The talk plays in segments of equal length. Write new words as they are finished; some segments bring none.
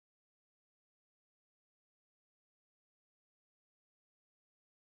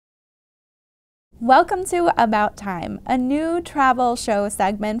Welcome to About Time, a new travel show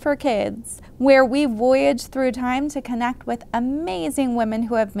segment for kids, where we voyage through time to connect with amazing women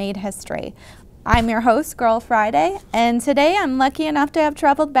who have made history. I'm your host, Girl Friday, and today I'm lucky enough to have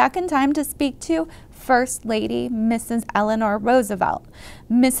traveled back in time to speak to First Lady Mrs. Eleanor Roosevelt.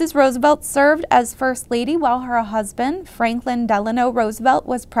 Mrs. Roosevelt served as First Lady while her husband, Franklin Delano Roosevelt,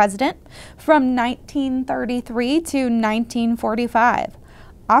 was president from 1933 to 1945.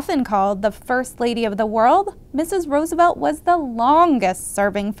 Often called the First Lady of the World, Mrs. Roosevelt was the longest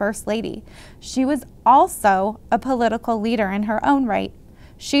serving First Lady. She was also a political leader in her own right.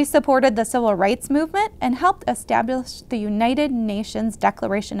 She supported the Civil Rights Movement and helped establish the United Nations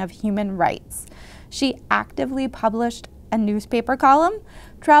Declaration of Human Rights. She actively published a newspaper column,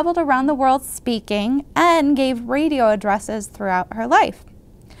 traveled around the world speaking, and gave radio addresses throughout her life.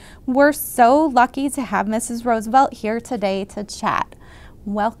 We're so lucky to have Mrs. Roosevelt here today to chat.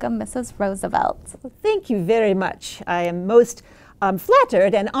 Welcome, Mrs. Roosevelt. Well, thank you very much. I am most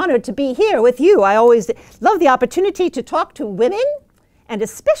flattered and honored to be here with you. I always love the opportunity to talk to women, and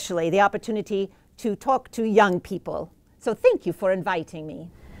especially the opportunity to talk to young people. So thank you for inviting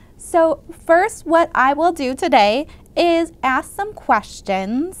me. So first, what I will do today is ask some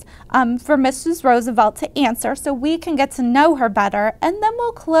questions for Mrs. Roosevelt to answer so we can get to know her better, and then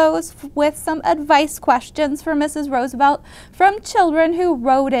we'll close with some advice questions for Mrs. Roosevelt from children who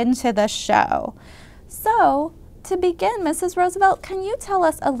wrote into the show. So to begin, Mrs. Roosevelt, can you tell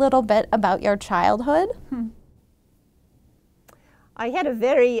us a little bit about your childhood? I had a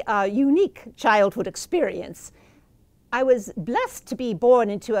very unique childhood experience. I was blessed to be born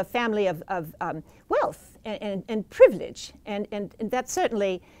into a family of wealth and privilege, and that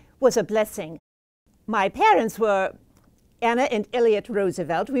certainly was a blessing. My parents were Anna and Elliot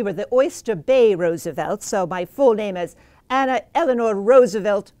Roosevelt. We were the Oyster Bay Roosevelt, so my full name is Anna Eleanor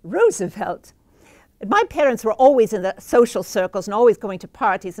Roosevelt Roosevelt. My parents were always in the social circles and always going to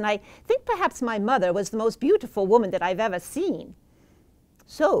parties, and I think perhaps my mother was the most beautiful woman that I've ever seen.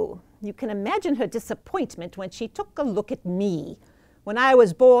 So you can imagine her disappointment when she took a look at me. When I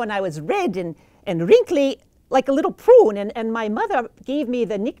was born, I was red and wrinkly like a little prune, and my mother gave me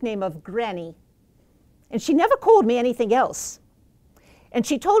the nickname of Granny. And she never called me anything else. And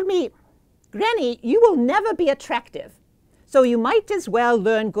she told me, Granny, you will never be attractive, so you might as well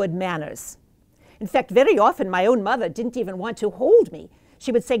learn good manners. In fact, very often my own mother didn't even want to hold me.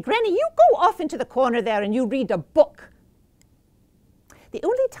 She would say, Granny, you go off into the corner there and you read a book. The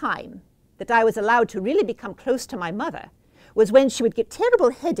only time that I was allowed to really become close to my mother was when she would get terrible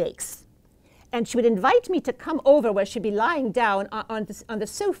headaches, and she would invite me to come over where she'd be lying down on the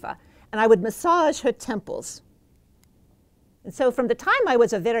sofa, and I would massage her temples. And so from the time I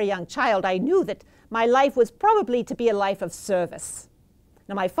was a very young child, I knew that my life was probably to be a life of service.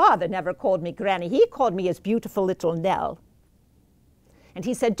 Now, my father never called me Granny. He called me his beautiful little Nell. And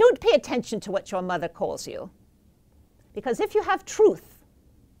he said, don't pay attention to what your mother calls you, because if you have truth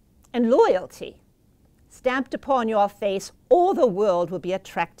and loyalty stamped upon your face, all the world will be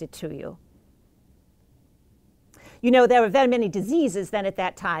attracted to you. You know, there were very many diseases then at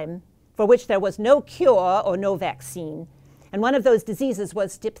that time for which there was no cure or no vaccine. And one of those diseases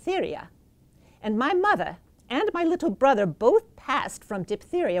was diphtheria. And my mother and my little brother both passed from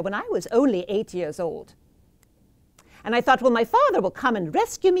diphtheria when I was only 8 years old. And I thought, well, my father will come and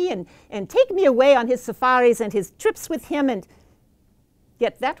rescue me and take me away on his safaris and his trips with him, and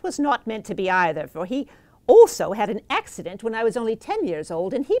yet that was not meant to be either, for he also had an accident when I was only 10 years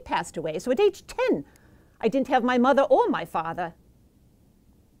old, and he passed away. So at age 10, I didn't have my mother or my father.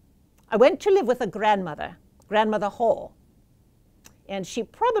 I went to live with a grandmother, Grandmother Hall. And she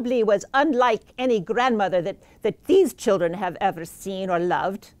probably was unlike any grandmother that these children have ever seen or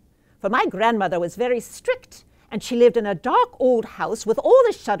loved. For my grandmother was very strict, and she lived in a dark old house with all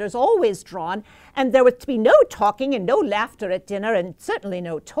the shutters always drawn, and there was to be no talking and no laughter at dinner, and certainly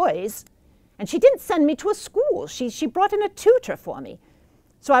no toys. And she didn't send me to a school. She brought in a tutor for me.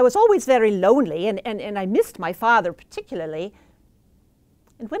 So I was always very lonely, and I missed my father particularly.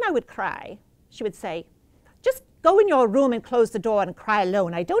 And when I would cry, she would say, just go in your room and close the door and cry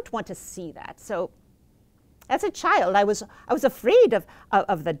alone. I don't want to see that. So as a child, I was afraid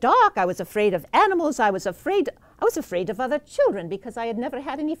of the dark. I was afraid of animals. I was afraid of other children because I had never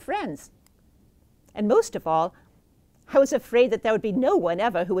had any friends. And most of all, I was afraid that there would be no one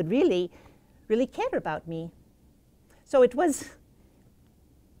ever who would really care about me. So it was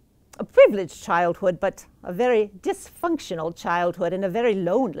a privileged childhood, but a very dysfunctional childhood and a very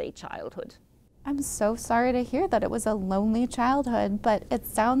lonely childhood. I'm so sorry to hear that it was a lonely childhood, but it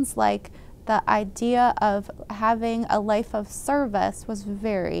sounds like the idea of having a life of service was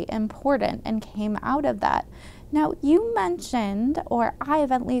very important and came out of that. Now, you mentioned, or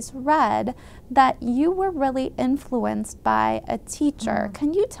I've at least read, that you were really influenced by a teacher.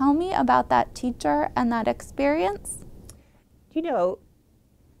 Can you tell me about that teacher and that experience? You know,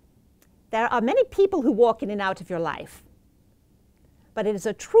 there are many people who walk in and out of your life, but it is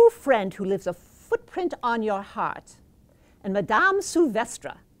a true friend who leaves a footprint on your heart. And Madame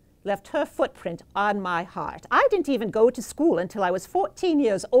Silvestre left her footprint on my heart. I didn't even go to school until I was 14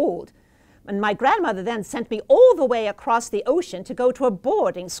 years old. And my grandmother then sent me all the way across the ocean to go to a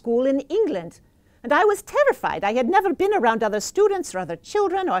boarding school in England. And I was terrified. I had never been around other students or other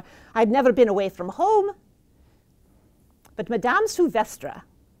children, or I'd never been away from home. But Madame Silvestre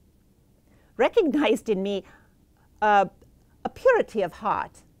recognized in me a purity of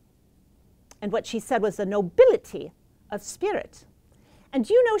heart. And what she said was a nobility of spirit. And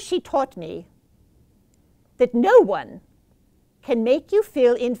you know, she taught me that no one can make you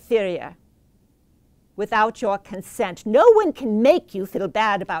feel inferior without your consent. No one can make you feel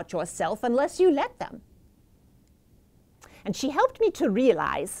bad about yourself unless you let them. And she helped me to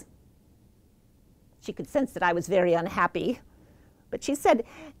realize, she could sense that I was very unhappy, but she said,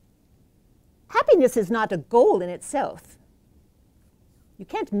 happiness is not a goal in itself. You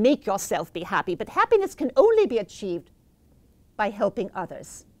can't make yourself be happy, but happiness can only be achieved by helping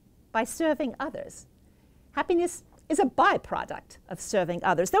others, by serving others. Happiness is a byproduct of serving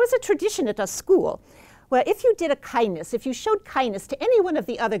others. There was a tradition at our school where if you did a kindness, if you showed kindness to any one of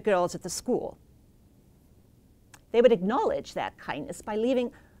the other girls at the school, they would acknowledge that kindness by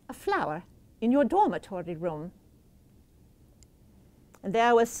leaving a flower in your dormitory room. And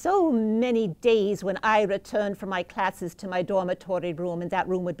there were so many days when I returned from my classes to my dormitory room, and that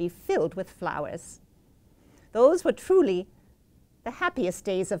room would be filled with flowers. Those were truly the happiest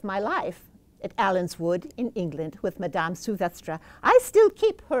days of my life at Allenswood in England with Madame Silvestre. I still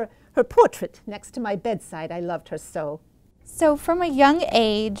keep her portrait next to my bedside. I loved her so. So from a young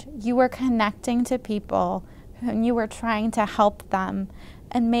age, you were connecting to people and you were trying to help them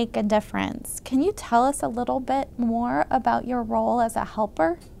and make a difference. Can you tell us a little bit more about your role as a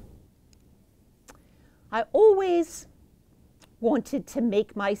helper? I always wanted to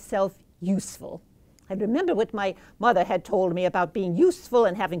make myself useful. I remember what my mother had told me about being useful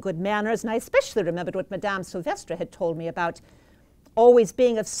and having good manners, and I especially remembered what Madame Silvestre had told me about always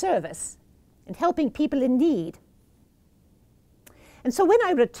being of service and helping people in need. And so when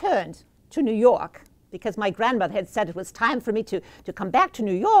I returned to New York, because my grandmother had said it was time for me to come back to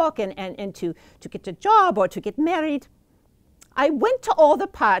New York and to get a job or to get married, I went to all the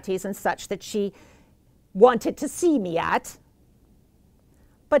parties and such that she wanted to see me at.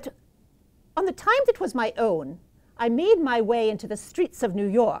 But on the time that was my own, I made my way into the streets of New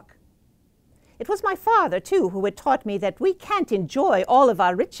York. It was my father, too, who had taught me that we can't enjoy all of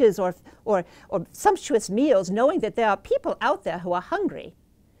our riches or sumptuous meals knowing that there are people out there who are hungry.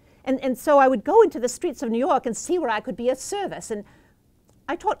 And so I would go into the streets of New York and see where I could be of service. And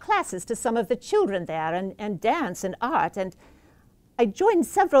I taught classes to some of the children there and dance and art. And I joined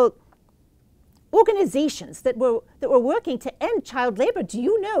several organizations that were working to end child labor. Do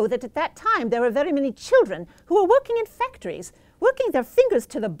you know that at that time there were very many children who were working in factories, working their fingers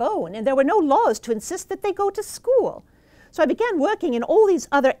to the bone, and there were no laws to insist that they go to school. So I began working in all these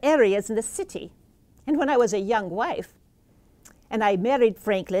other areas in the city. And when I was a young wife, and I married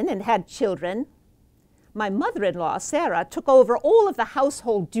Franklin and had children, my mother-in-law, Sarah, took over all of the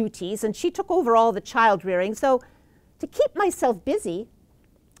household duties, and she took over all the child rearing. So to keep myself busy,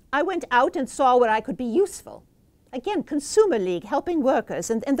 I went out and saw where I could be useful. Again, Consumer League, helping workers,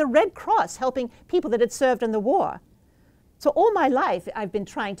 and the Red Cross, helping people that had served in the war. So all my life, I've been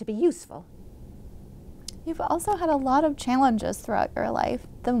trying to be useful. You've also had a lot of challenges throughout your life.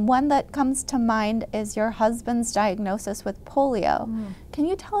 The one that comes to mind is your husband's diagnosis with polio. Can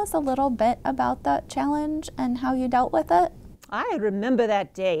you tell us a little bit about that challenge and how you dealt with it? I remember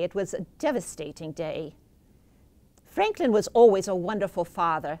that day. It was a devastating day. Franklin was always a wonderful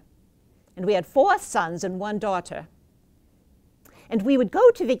father, and we had 4 sons and 1 daughter. And we would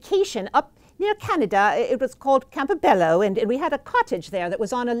go to vacation up near Canada. It was called Campobello, and we had a cottage there that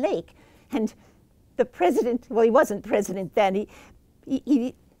was on a lake. And the president, well, he wasn't president then,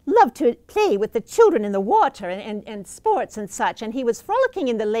 he loved to play with the children in the water and sports and such, and he was frolicking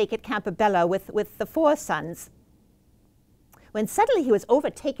in the lake at Campobello with the 4 sons, when suddenly he was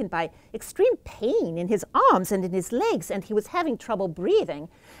overtaken by extreme pain in his arms and in his legs, and he was having trouble breathing.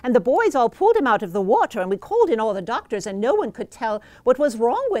 And the boys all pulled him out of the water, and we called in all the doctors, and no one could tell what was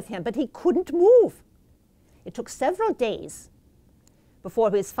wrong with him, but he couldn't move. It took several days before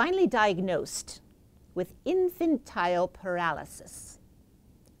he was finally diagnosed with infantile paralysis,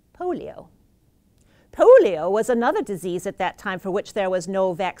 polio. Polio was another disease at that time for which there was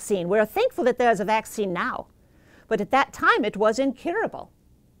no vaccine. We're thankful that there's a vaccine now, but at that time it was incurable.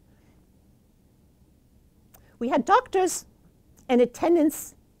 We had doctors and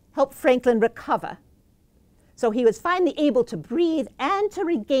attendants help Franklin recover, so he was finally able to breathe and to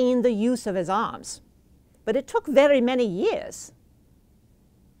regain the use of his arms. But it took very many years.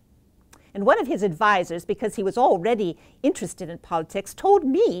 And one of his advisors, because he was already interested in politics, told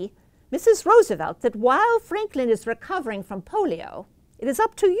me, Mrs. Roosevelt, that while Franklin is recovering from polio, it is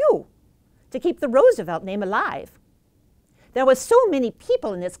up to you to keep the Roosevelt name alive. There were so many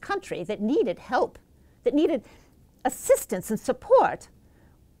people in this country that needed help, that needed assistance and support.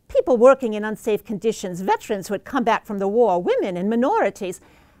 People working in unsafe conditions, veterans who had come back from the war, women and minorities.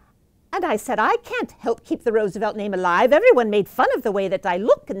 And I said, I can't help keep the Roosevelt name alive. Everyone made fun of the way that I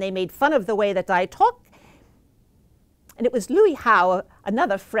look, and they made fun of the way that I talk. And it was Louis Howe,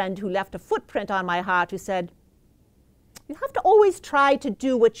 another friend who left a footprint on my heart, who said, you have to always try to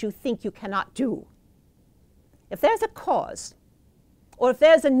do what you think you cannot do. If there's a cause, or if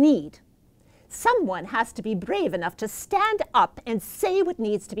there's a need, someone has to be brave enough to stand up and say what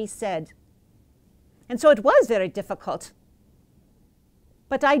needs to be said. And so it was very difficult.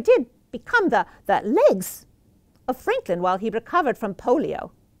 But I did become the legs of Franklin while he recovered from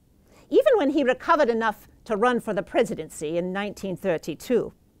polio. Even when he recovered enough to run for the presidency in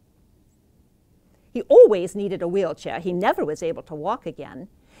 1932. He always needed a wheelchair. He never was able to walk again.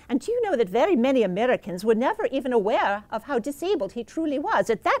 And do you know that very many Americans were never even aware of how disabled he truly was?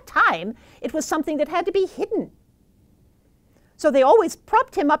 At that time, it was something that had to be hidden. So they always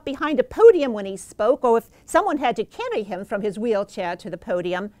propped him up behind a podium when he spoke, or if someone had to carry him from his wheelchair to the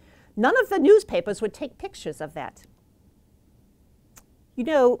podium, none of the newspapers would take pictures of that. You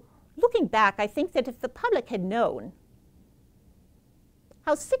know, looking back, I think that if the public had known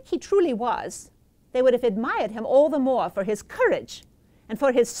how sick he truly was, they would have admired him all the more for his courage and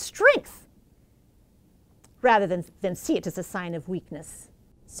for his strength, rather than see it as a sign of weakness.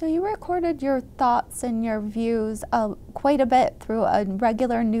 So you recorded your thoughts and your views quite a bit through a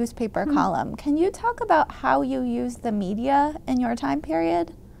regular newspaper column. Can you talk about how you used the media in your time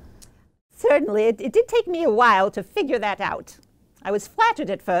period? Certainly. It did take me a while to figure that out. I was flattered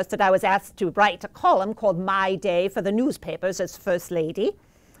at first that I was asked to write a column called My Day for the newspapers as First Lady.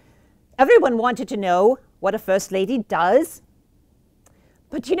 Everyone wanted to know what a First Lady does.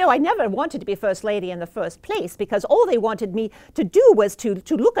 But you know, I never wanted to be First Lady in the first place, because all they wanted me to do was to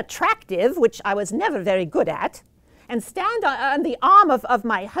look attractive, which I was never very good at, and stand on the arm of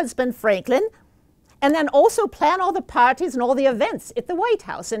my husband, Franklin, and then also plan all the parties and all the events at the White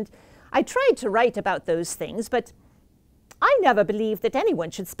House. And I tried to write about those things, but I never believed that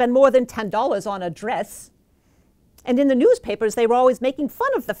anyone should spend more than $10 on a dress. And in the newspapers, they were always making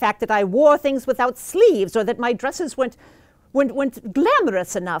fun of the fact that I wore things without sleeves, or that my dresses weren't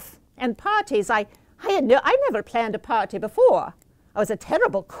glamorous enough. And parties, I never planned a party before. I was a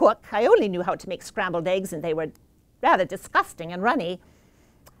terrible cook. I only knew how to make scrambled eggs, and they were rather disgusting and runny.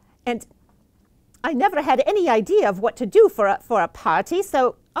 And I never had any idea of what to do for a party,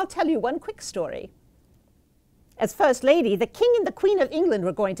 so I'll tell you one quick story. As First Lady, the King and the Queen of England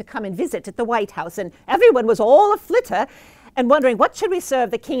were going to come and visit at the White House, and everyone was all aflitter and wondering, what should we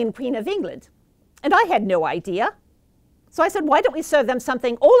serve the King and Queen of England? And I had no idea. So I said, why don't we serve them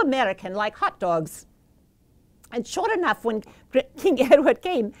something all-American like hot dogs? And sure enough, when King Edward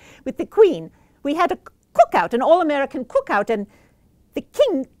came with the Queen, we had a cookout, an all-American cookout, and the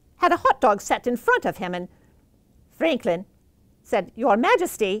King had a hot dog set in front of him, and Franklin said, Your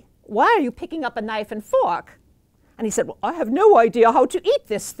Majesty, why are you picking up a knife and fork? And he said, well, I have no idea how to eat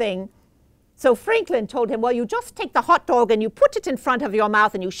this thing. So Franklin told him, well, you just take the hot dog and you put it in front of your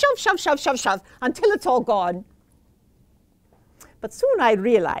mouth and you shove, shove, shove, shove, shove until it's all gone. But soon I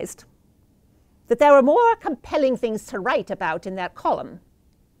realized that there were more compelling things to write about in that column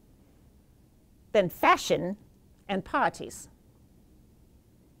than fashion and parties.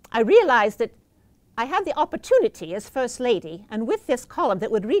 I realized that I had the opportunity as First Lady, and with this column that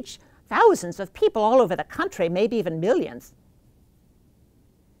would reach thousands of people all over the country, maybe even millions,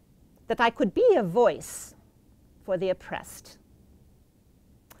 that I could be a voice for the oppressed.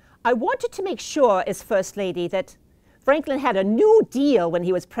 I wanted to make sure as First Lady that Franklin had a new deal when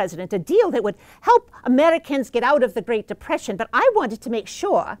he was president, a deal that would help Americans get out of the Great Depression, but I wanted to make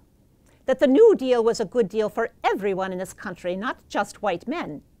sure that the New Deal was a good deal for everyone in this country, not just white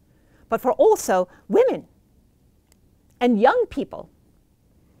men, but for also women and young people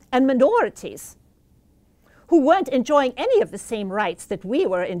and minorities who weren't enjoying any of the same rights that we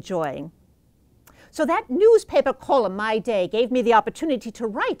were enjoying. So that newspaper column, My Day, gave me the opportunity to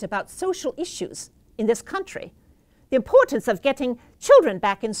write about social issues in this country. The importance of getting children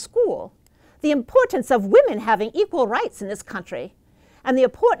back in school, the importance of women having equal rights in this country, and the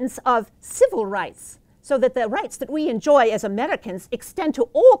importance of civil rights, so that the rights that we enjoy as Americans extend to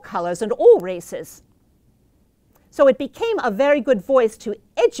all colors and all races. So it became a very good voice to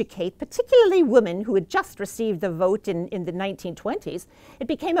educate, particularly women who had just received the vote in the 1920s. It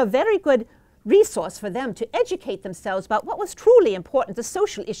became a very good resource for them to educate themselves about what was truly important, the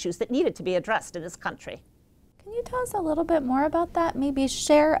social issues that needed to be addressed in this country. Can you tell us a little bit more about that? Maybe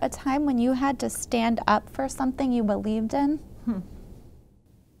share a time when you had to stand up for something you believed in?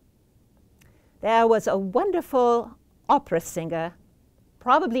 There was a wonderful opera singer,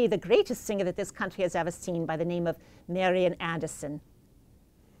 probably the greatest singer that this country has ever seen, by the name of Marian Anderson.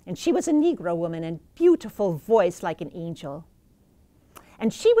 And she was a Negro woman and beautiful voice like an angel.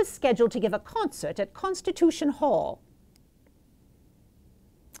 And she was scheduled to give a concert at Constitution Hall.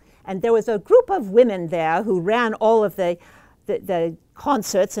 And there was a group of women there who ran all of the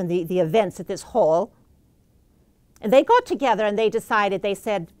concerts and the events at this hall. And they got together and they decided, they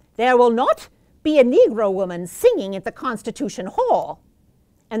said, there will not be a Negro woman singing at the Constitution Hall.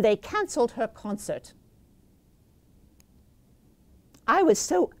 And they canceled her concert. I was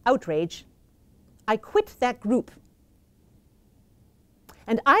so outraged, I quit that group.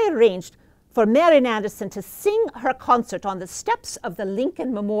 And I arranged for Marian Anderson to sing her concert on the steps of the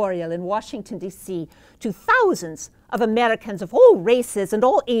Lincoln Memorial in Washington, D.C., to thousands of Americans of all races and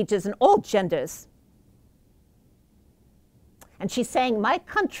all ages and all genders. And she sang, "My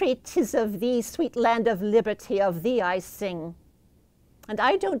country, 'tis of thee, sweet land of liberty, of thee I sing." And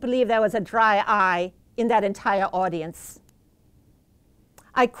I don't believe there was a dry eye in that entire audience.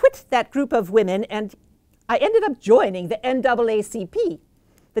 I quit that group of women and I ended up joining the NAACP,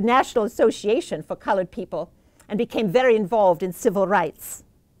 the National Association for Colored People, and became very involved in civil rights.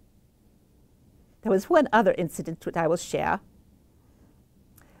 There was one other incident that I will share.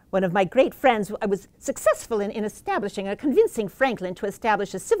 One of my great friends, I was successful in establishing or convincing Franklin to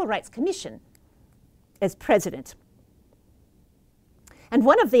establish a Civil Rights Commission as president. And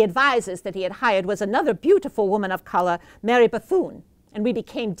one of the advisors that he had hired was another beautiful woman of color, Mary Bethune, and we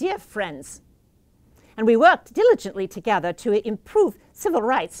became dear friends. And we worked diligently together to improve civil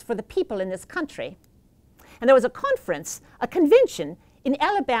rights for the people in this country. And there was a conference, a convention in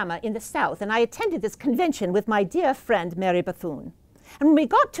Alabama in the South, and I attended this convention with my dear friend Mary Bethune. And when we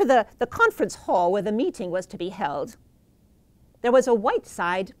got to the conference hall where the meeting was to be held, there was a white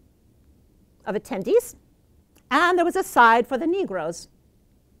side of attendees, and there was a side for the Negroes.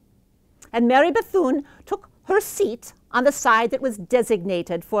 And Mary Bethune took her seat on the side that was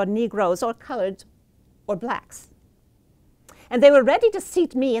designated for Negroes or colored or blacks. And they were ready to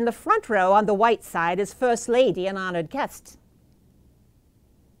seat me in the front row on the white side as First Lady and honored guest.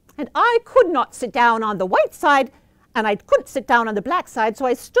 And I could not sit down on the white side, and I couldn't sit down on the black side, so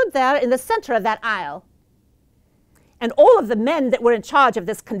I stood there in the center of that aisle. And all of the men that were in charge of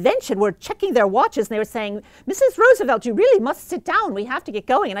this convention were checking their watches, and they were saying, "Mrs. Roosevelt, you really must sit down. We have to get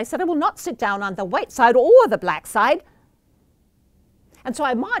going." And I said, "I will not sit down on the white side or the black side." And so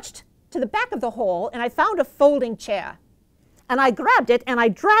I marched to the back of the hall, and I found a folding chair. And I grabbed it, and I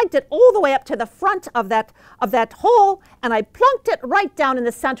dragged it all the way up to the front of that hall, and I plunked it right down in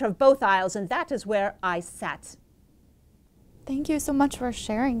the center of both aisles, and that is where I sat. Thank you so much for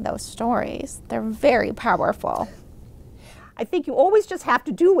sharing those stories. They're very powerful. I think you always just have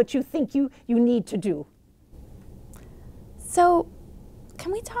to do what you think you need to do. So,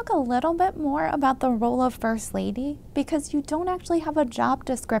 can we talk a little bit more about the role of First Lady? Because you don't actually have a job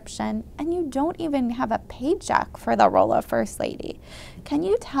description, and you don't even have a paycheck for the role of First Lady. Can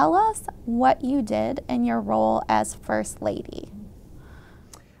you tell us what you did in your role as First Lady?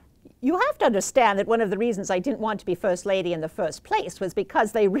 You have to understand that one of the reasons I didn't want to be First Lady in the first place was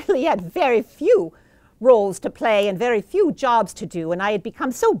because they really had very few roles to play and very few jobs to do. And I had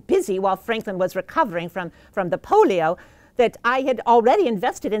become so busy while Franklin was recovering from the polio that I had already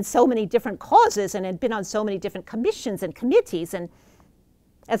invested in so many different causes and had been on so many different commissions and committees. And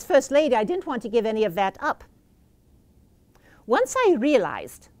as First Lady, I didn't want to give any of that up. Once I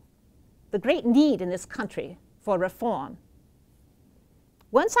realized the great need in this country for reform,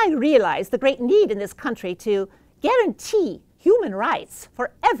 once I realized the great need in this country to guarantee human rights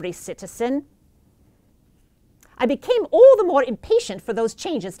for every citizen, I became all the more impatient for those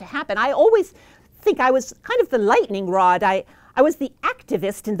changes to happen. I always think I was kind of the lightning rod. I was the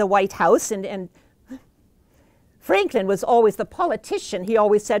activist in the White House, and Franklin was always the politician. He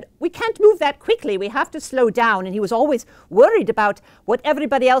always said, we can't move that quickly. We have to slow down. And he was always worried about what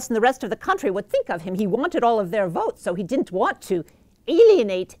everybody else in the rest of the country would think of him. He wanted all of their votes, so he didn't want to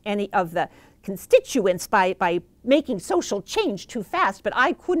alienate any of the constituents by making social change too fast. But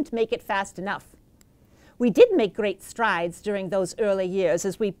I couldn't make it fast enough. We did make great strides during those early years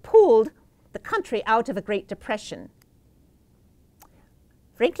as we pulled the country out of a Great Depression.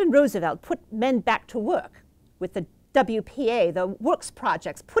 Franklin Roosevelt put men back to work with the WPA, the works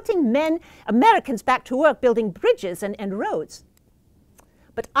projects, putting Americans back to work building bridges and roads.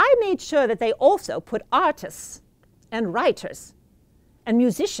 But I made sure that they also put artists and writers and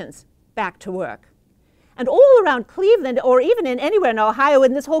musicians back to work. And all around Cleveland, or even anywhere in Ohio,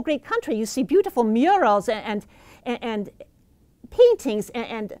 in this whole great country, you see beautiful murals and paintings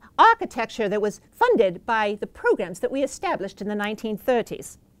and architecture that was funded by the programs that we established in the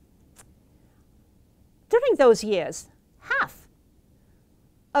 1930s. During those years, half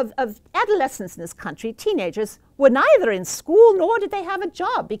of adolescents in this country, teenagers, were neither in school nor did they have a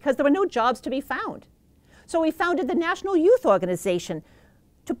job because there were no jobs to be found. So we founded the National Youth Organization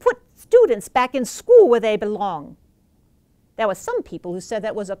to put students back in school where they belong. There were some people who said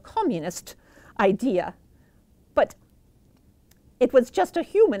that was a communist idea, but it was just a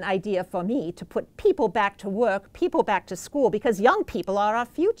human idea for me to put people back to work, people back to school, because young people are our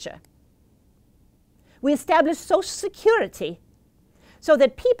future. We established Social Security so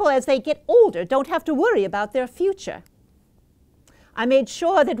that people, as they get older, don't have to worry about their future. I made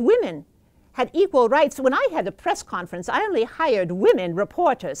sure that women had equal rights. When I had a press conference, I only hired women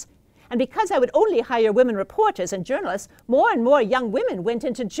reporters. And because I would only hire women reporters and journalists, more and more young women went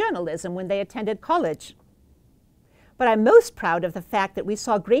into journalism when they attended college. But I'm most proud of the fact that we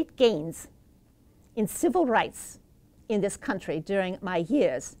saw great gains in civil rights in this country during my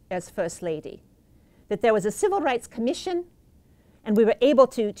years as First Lady. That there was a Civil Rights Commission, and we were able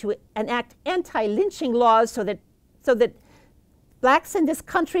to enact anti-lynching laws so that blacks in this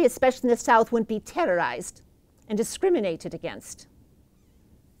country, especially in the South, wouldn't be terrorized and discriminated against.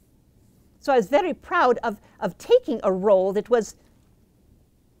 So I was very proud of taking a role that was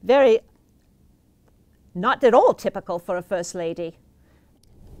very not at all typical for a First Lady.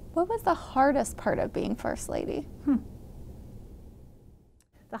 What was the hardest part of being First Lady?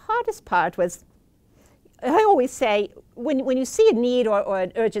 The hardest part was, I always say, when you see a need or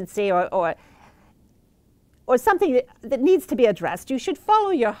an urgency or something that needs to be addressed, you should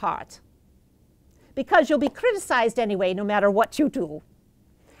follow your heart. Because you'll be criticized anyway, no matter what you do.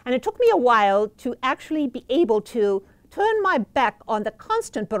 And it took me a while to actually be able to turn my back on the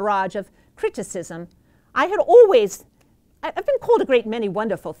constant barrage of criticism. I've been called a great many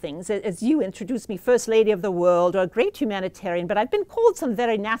wonderful things, as you introduced me, First Lady of the World, or a great humanitarian, but I've been called some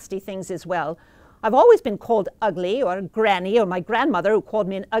very nasty things as well. I've always been called ugly, or granny, or my grandmother who called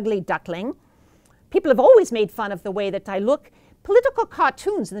me an ugly duckling. People have always made fun of the way that I look. Political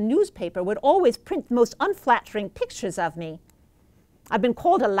cartoons in the newspaper would always print the most unflattering pictures of me. I've been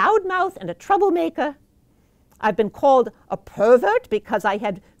called a loudmouth and a troublemaker. I've been called a pervert because I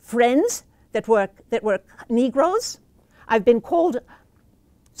had friends that were Negroes. I've been called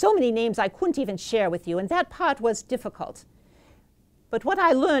so many names I couldn't even share with you, and that part was difficult. But what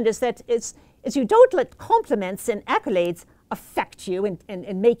I learned is that is you don't let compliments and accolades affect you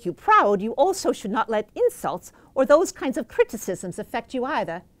and make you proud. You also should not let insults or those kinds of criticisms affect you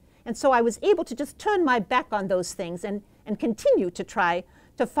either. And so I was able to just turn my back on those things and continue to try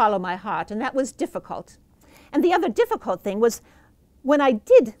to follow my heart, and that was difficult. And the other difficult thing was when I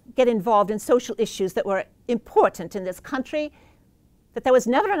did get involved in social issues that were important in this country, that there was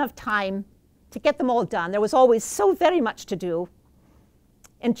never enough time to get them all done. There was always so very much to do,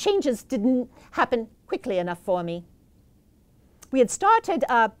 and changes didn't happen quickly enough for me. We had started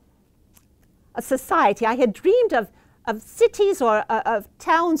a society. I had dreamed of cities or of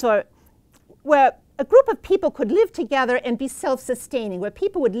towns where a group of people could live together and be self-sustaining, where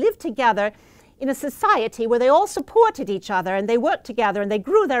people would live together in a society where they all supported each other and they worked together and they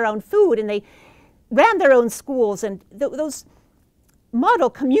grew their own food and they ran their own schools. And those model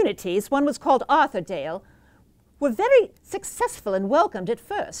communities, one was called Arthurdale, were very successful and welcomed at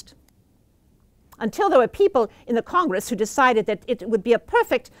first, until there were people in the Congress who decided that it would be a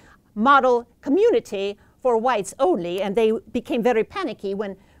perfect model community for whites only, and they became very panicky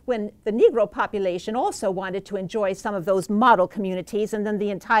when the Negro population also wanted to enjoy some of those model communities, and then the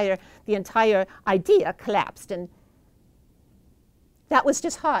entire idea collapsed, and that was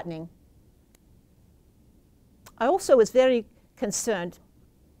disheartening. I also was very concerned,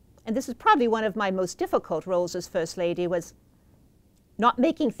 and this is probably one of my most difficult roles as First Lady, was not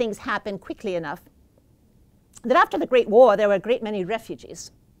making things happen quickly enough. that after the Great War, there were a great many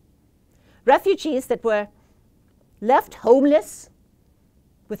refugees. Refugees that were left homeless,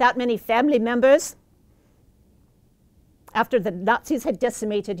 without many family members, after the Nazis had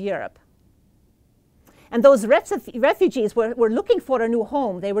decimated Europe. And those refugees were looking for a new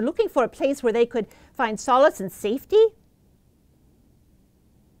home. They were looking for a place where they could find solace and safety.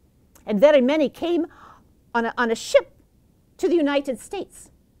 And very many came on a ship to the United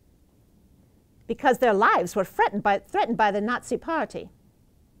States because their lives were threatened by the Nazi Party.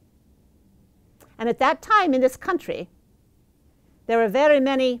 And at that time in this country, there were very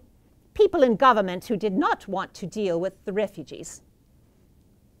many people in government who did not want to deal with the refugees.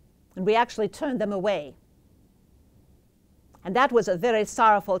 And we actually turned them away. And that was a very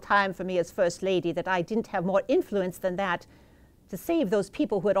sorrowful time for me as First Lady, that I didn't have more influence than that to save those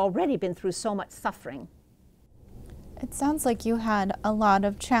people who had already been through so much suffering. It sounds like you had a lot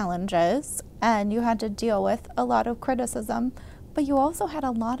of challenges and you had to deal with a lot of criticism, but you also had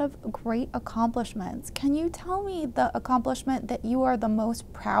a lot of great accomplishments. Can you tell me the accomplishment that you are the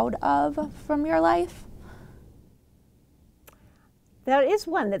most proud of from your life? There is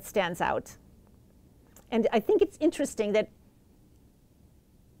one that stands out. And I think it's interesting that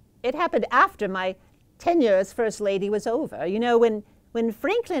it happened after my tenure as First Lady was over. You know, when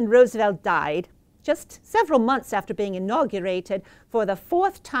Franklin Roosevelt died, just several months after being inaugurated for the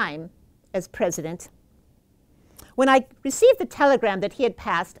 4th time as president, when I received the telegram that he had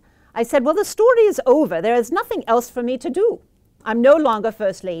passed, I said, well, the story is over. There is nothing else for me to do. I'm no longer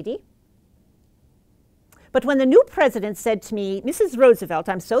First Lady. But when the new president said to me, Mrs. Roosevelt,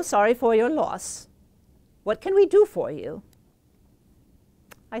 I'm so sorry for your loss. What can we do for you?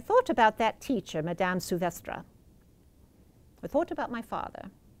 I thought about that teacher, Madame Souvestre. I thought about my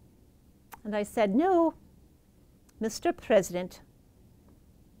father. And I said, no, Mr. President,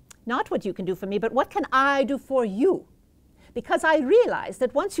 not what you can do for me, but what can I do for you? Because I realized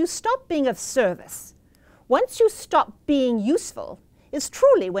that once you stop being of service, once you stop being useful, is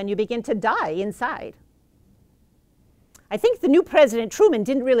truly when you begin to die inside. I think the new President Truman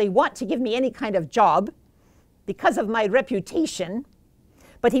didn't really want to give me any kind of job because of my reputation,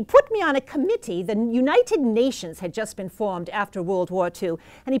 but he put me on a committee. The United Nations had just been formed after World War II,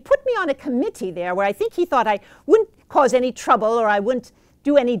 and he put me on a committee there where I think he thought I wouldn't cause any trouble or I wouldn't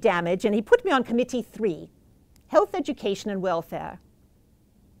do any damage, and he put me on Committee 3, Health, Education, and Welfare.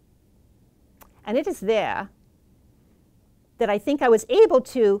 And it is there that I think I was able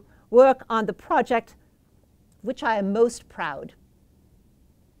to work on the project which I am most proud,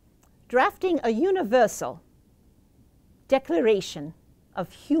 drafting a universal Declaration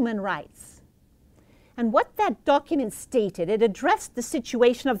of Human Rights. And what that document stated, it addressed the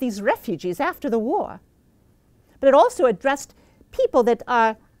situation of these refugees after the war, but it also addressed people that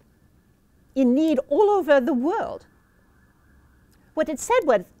are in need all over the world. What it said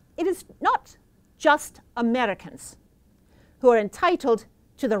was, it is not just Americans who are entitled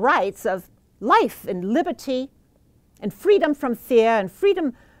to the rights of life and liberty and freedom from fear and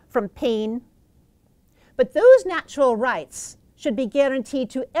freedom from pain, but those natural rights should be guaranteed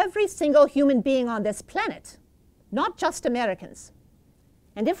to every single human being on this planet, not just Americans.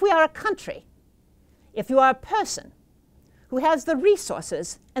 And if we are a country, if you are a person who has the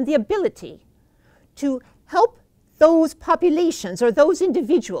resources and the ability to help those populations or those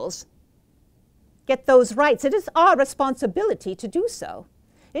individuals get those rights, it is our responsibility to do so.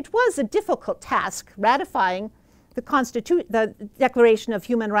 It was a difficult task. Ratifying the Declaration of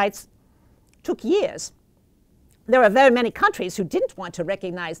Human Rights took years. There were very many countries who didn't want to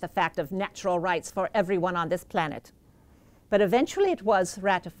recognize the fact of natural rights for everyone on this planet. But eventually it was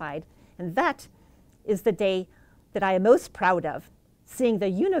ratified, and that is the day that I am most proud of, seeing the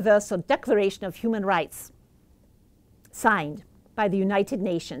Universal Declaration of Human Rights signed by the United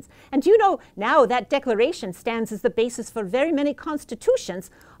Nations. And you know, now that declaration stands as the basis for very many constitutions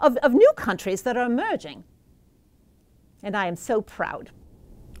of new countries that are emerging. And I am so proud.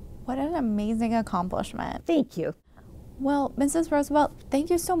 What an amazing accomplishment. Thank you. Well, Mrs. Roosevelt, thank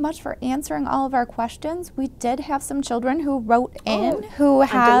you so much for answering all of our questions. We did have some children who wrote in who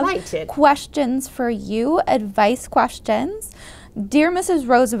have questions for you, advice questions. Dear Mrs.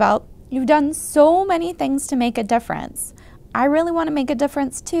 Roosevelt, you've done so many things to make a difference. I really want to make a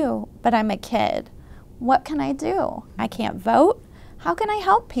difference too, but I'm a kid. What can I do? I can't vote. How can I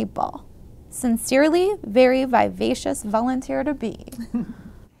help people? Sincerely, very vivacious volunteer to be.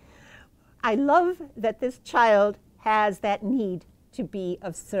 I love that this child has that need to be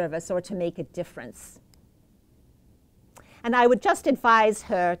of service or to make a difference. And I would just advise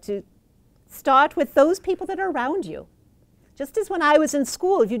her to start with those people that are around you. Just as when I was in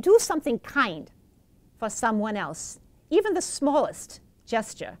school, if you do something kind for someone else, even the smallest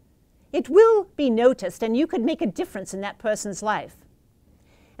gesture, it will be noticed and you could make a difference in that person's life.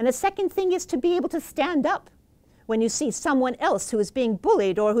 And the second thing is to be able to stand up when you see someone else who is being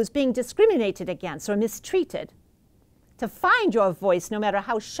bullied or who's being discriminated against or mistreated. To find your voice, no matter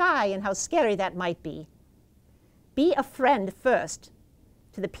how shy and how scary that might be. Be a friend first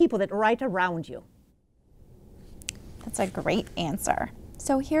to the people that are right around you. That's a great answer.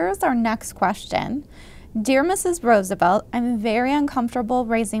 So here's our next question. Dear Mrs. Roosevelt, I'm very uncomfortable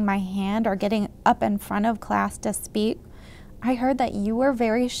raising my hand or getting up in front of class to speak. I heard that you were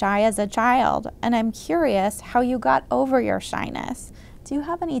very shy as a child, and I'm curious how you got over your shyness. Do you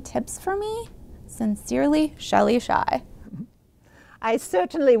have any tips for me? Sincerely, Shelley Shy. I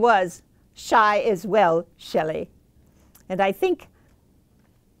certainly was shy as well, Shelley. And I think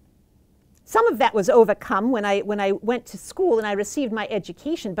some of that was overcome when I went to school and I received my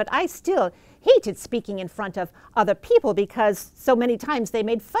education, but I still hated speaking in front of other people because so many times they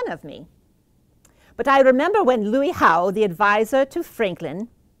made fun of me. But I remember when Louis Howe, the advisor to Franklin,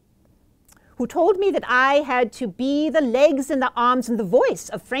 who told me that I had to be the legs and the arms and the voice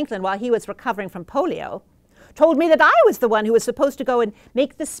of Franklin while he was recovering from polio, told me that I was the one who was supposed to go and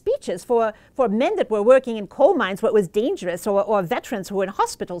make the speeches for men that were working in coal mines where it was dangerous, or veterans who were in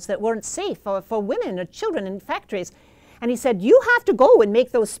hospitals that weren't safe, or for women or children in factories. And he said, you have to go and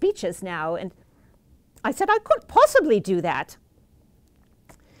make those speeches now. And I said, I couldn't possibly do that.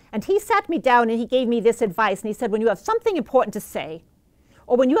 And he sat me down and he gave me this advice. And he said, when you have something important to say,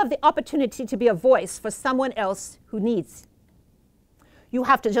 or when you have the opportunity to be a voice for someone else who needs, you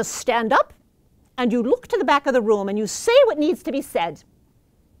have to just stand up and you look to the back of the room and you say what needs to be said.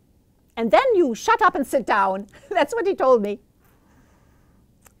 And then you shut up and sit down. That's what he told me.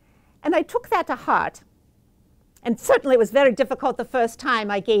 And I took that to heart. And certainly it was very difficult the first time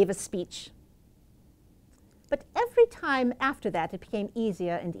I gave a speech. But every time after that, it became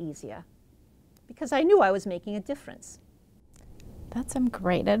easier and easier because I knew I was making a difference. That's some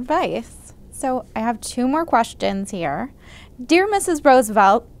great advice. So I have two more questions here. Dear Mrs.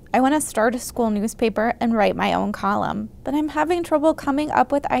 Roosevelt, I want to start a school newspaper and write my own column, but I'm having trouble coming up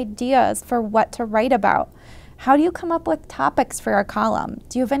with ideas for what to write about. How do you come up with topics for your column?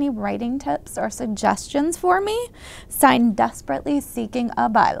 Do you have any writing tips or suggestions for me? Signed, desperately seeking a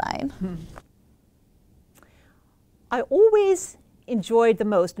byline. I always enjoyed the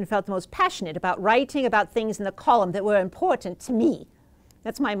most and felt the most passionate about writing about things in the column that were important to me.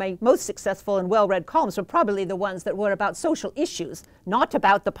 That's my most successful and well-read columns were probably the ones that were about social issues, not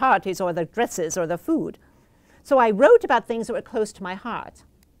about the parties or the dresses or the food. So I wrote about things that were close to my heart.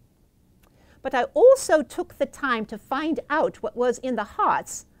 But I also took the time to find out what was in the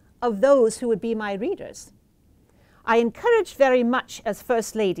hearts of those who would be my readers. I encouraged very much as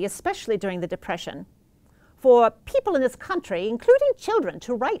First Lady, especially during the Depression, for people in this country, including children,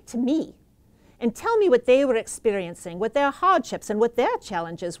 to write to me and tell me what they were experiencing, what their hardships and what their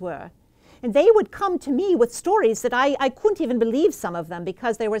challenges were. And they would come to me with stories that I couldn't even believe some of them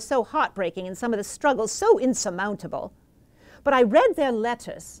because they were so heartbreaking and some of the struggles so insurmountable. But I read their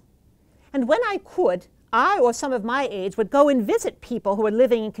letters. And when I could, I or some of my aides would go and visit people who were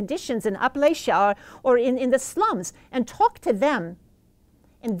living in conditions in Appalachia or in the slums and talk to them.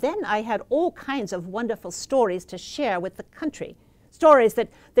 And then I had all kinds of wonderful stories to share with the country. Stories that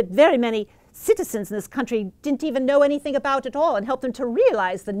very many citizens in this country didn't even know anything about at all, and help them to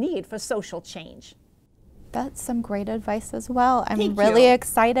realize the need for social change. That's some great advice as well. I'm really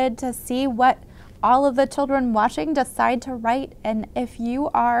excited to see what all of the children watching decide to write. And if you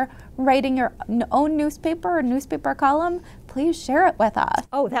are writing your own newspaper or newspaper column, please share it with us.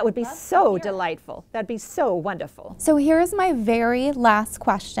 Oh, that would be so delightful. That'd be so wonderful. So here's my very last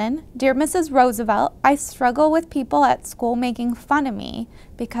question. Dear Mrs. Roosevelt, I struggle with people at school making fun of me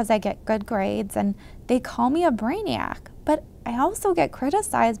because I get good grades and they call me a brainiac. But I also get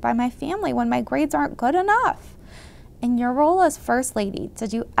criticized by my family when my grades aren't good enough. In your role as First Lady,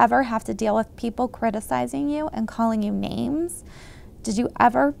 did you ever have to deal with people criticizing you and calling you names? Did you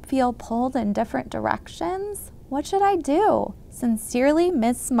ever feel pulled in different directions? What should I do? Sincerely,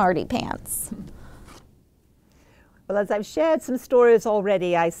 Miss Smarty Pants. Well, as I've shared some stories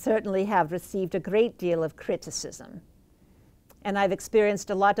already, I certainly have received a great deal of criticism. And I've experienced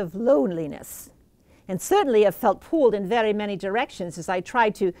a lot of loneliness. And certainly have felt pulled in very many directions as I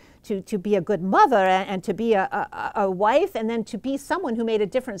tried to be a good mother and to be a wife and then to be someone who made a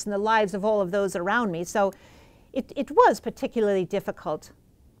difference in the lives of all of those around me. So it was particularly difficult.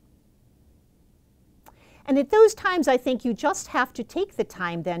 And at those times, I think you just have to take the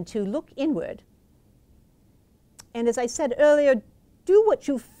time then to look inward. And as I said earlier, do what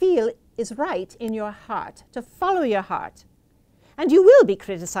you feel is right in your heart, to follow your heart. And you will be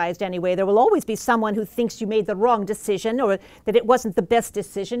criticized anyway. There will always be someone who thinks you made the wrong decision or that it wasn't the best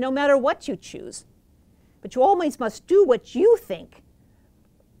decision, no matter what you choose. But you always must do what you think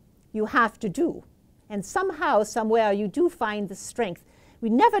you have to do. And somehow, somewhere, you do find the strength. We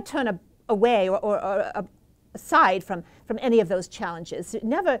never turn away or aside from any of those challenges.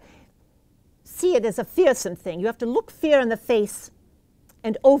 Never see it as a fearsome thing. You have to look fear in the face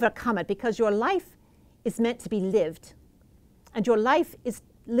and overcome it, because your life is meant to be lived. And your life is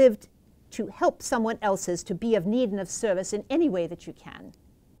lived to help someone else's, to be of need and of service in any way that you can.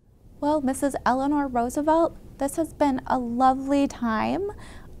 Well, Mrs. Eleanor Roosevelt, this has been a lovely time.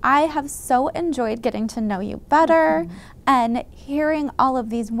 I have so enjoyed getting to know you better and hearing all of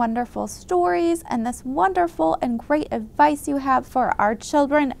these wonderful stories and this wonderful and great advice you have for our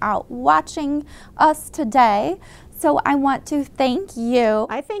children out watching us today. So I want to thank you.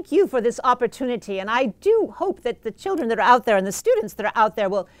 I thank you for this opportunity, and I do hope that the children that are out there and the students that are out there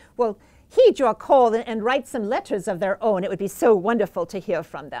will heed your call and write some letters of their own. It would be so wonderful to hear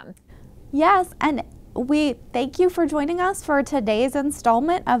from them. Yes, and we thank you for joining us for today's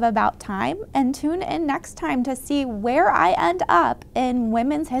installment of About Time, and tune in next time to see where I end up in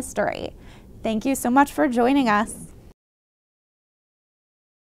women's history. Thank you so much for joining us.